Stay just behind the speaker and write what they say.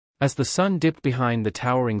As the sun dipped behind the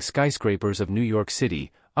towering skyscrapers of New York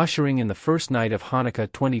City, ushering in the first night of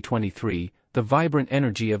Hanukkah 2023, the vibrant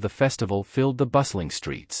energy of the festival filled the bustling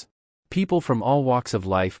streets. People from all walks of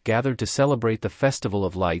life gathered to celebrate the Festival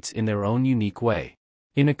of Lights in their own unique way.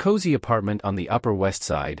 In a cozy apartment on the Upper West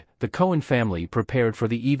Side, the Cohen family prepared for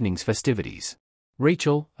the evening's festivities.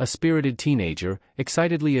 Rachel, a spirited teenager,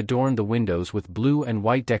 excitedly adorned the windows with blue and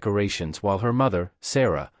white decorations while her mother,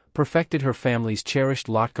 Sarah, perfected her family's cherished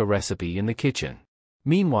latke recipe in the kitchen.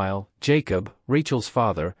 Meanwhile, Jacob, Rachel's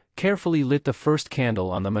father, carefully lit the first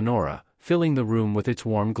candle on the menorah, filling the room with its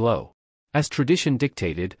warm glow. As tradition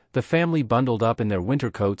dictated, the family bundled up in their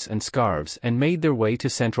winter coats and scarves and made their way to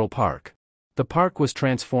Central Park. The park was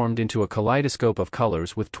transformed into a kaleidoscope of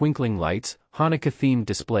colors with twinkling lights, Hanukkah-themed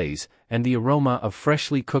displays, and the aroma of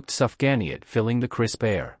freshly cooked 𝒑𝒏𝒕𝒆𝒄 filling the crisp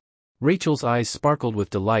air. Rachel's eyes sparkled with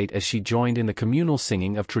delight as she joined in the communal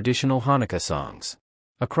singing of traditional Hanukkah songs.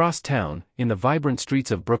 Across town, in the vibrant streets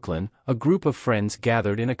of Brooklyn, a group of friends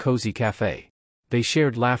gathered in a cozy cafe. They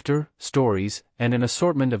shared laughter, stories, and an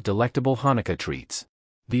assortment of delectable Hanukkah treats.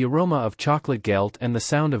 The aroma of chocolate gelt and the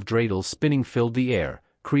sound of dreidels spinning filled the air,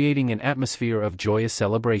 creating an atmosphere of joyous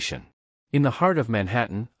celebration. In the heart of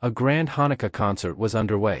Manhattan, a grand Hanukkah concert was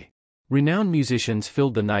underway. Renowned musicians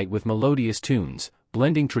filled the night with melodious tunes,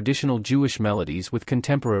 blending traditional Jewish melodies with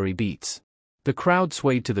contemporary beats. The crowd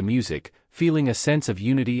swayed to the music, feeling a sense of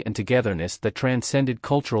unity and togetherness that transcended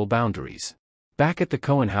cultural boundaries. Back at the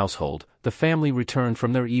Cohen household, the family returned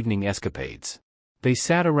from their evening escapades. They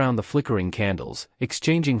sat around the flickering candles,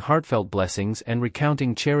 exchanging heartfelt blessings and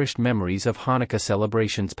recounting cherished memories of Hanukkah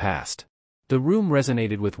celebrations past. The room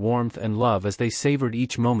resonated with warmth and love as they savored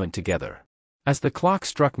each moment together. As the clock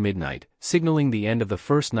struck midnight, signaling the end of the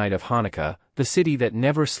first night of Hanukkah, the city that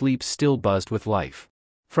never sleeps still buzzed with life.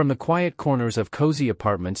 From the quiet corners of cozy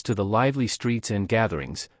apartments to the lively streets and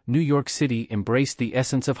gatherings, New York City embraced the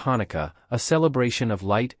essence of Hanukkah, a celebration of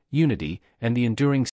light, unity, and the enduring